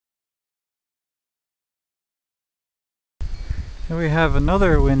Here we have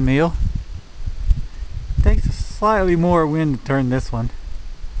another windmill. It takes slightly more wind to turn this one.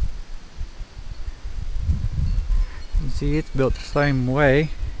 You see it's built the same way.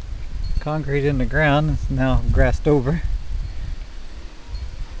 Concrete in the ground, it's now grassed over.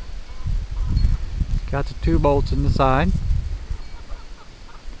 Got the 2 bolts in the side.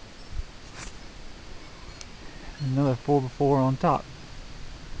 Another 4x4 on top.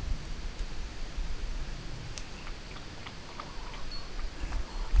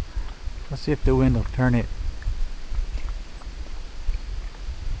 Let's see if the wind will turn it.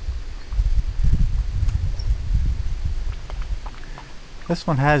 This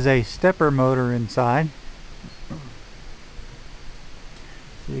one has a stepper motor inside.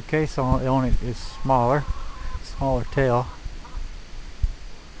 The case on it is smaller tail.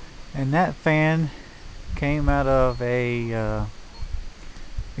 And that fan came out of a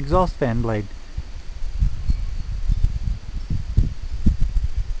exhaust fan blade.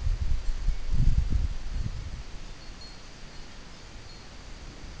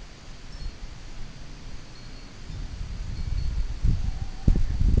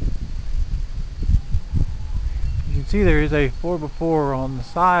 You can see there is a 4x4 on the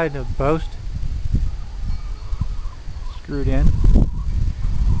side of the post screwed in.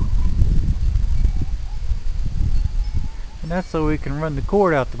 And that's so we can run the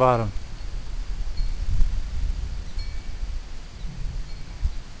cord out the bottom.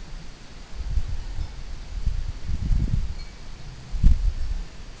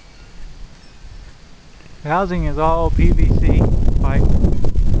 The housing is all PVC pipe.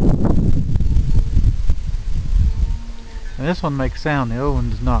 And this one makes sound, the other one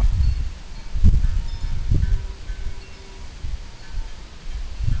does not.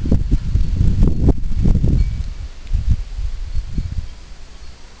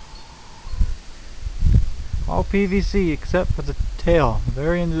 All PVC except for the tail. The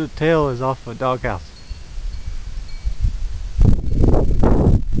very end of the tail is off a doghouse.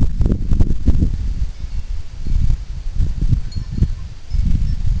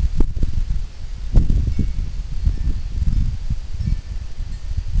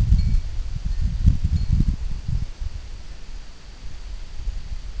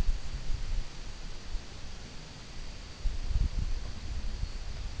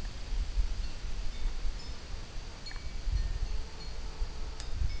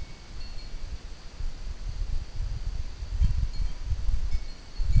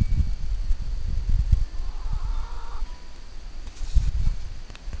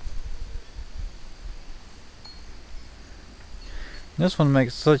 This one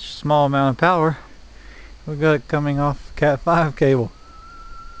makes such a small amount of power. We got it coming off Cat 5 cable.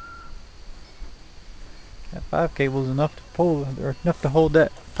 Cat 5 cable is enough to pull, or enough to hold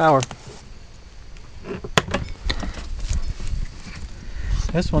that power.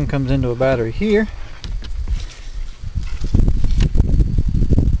 This one comes into a battery here.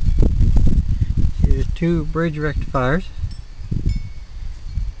 Here's 2 bridge rectifiers,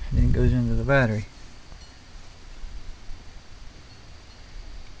 and then it goes into the battery.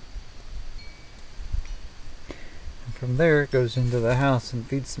 From there it goes into the house and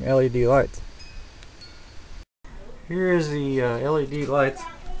feeds some LED lights. Here's the LED lights.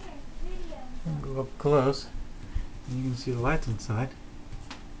 I'll go up close and you can see the lights inside.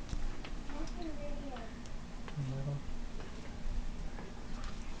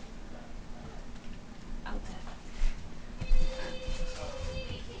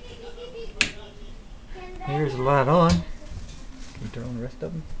 Here's the light on. Can you turn on the rest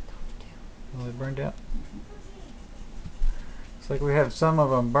of them? Oh, they burned out. Looks like we have some of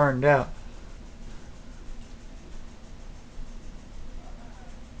them burned out.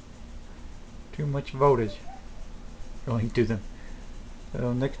 Too much voltage going to them.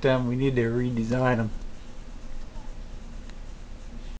 So next time we need to redesign them.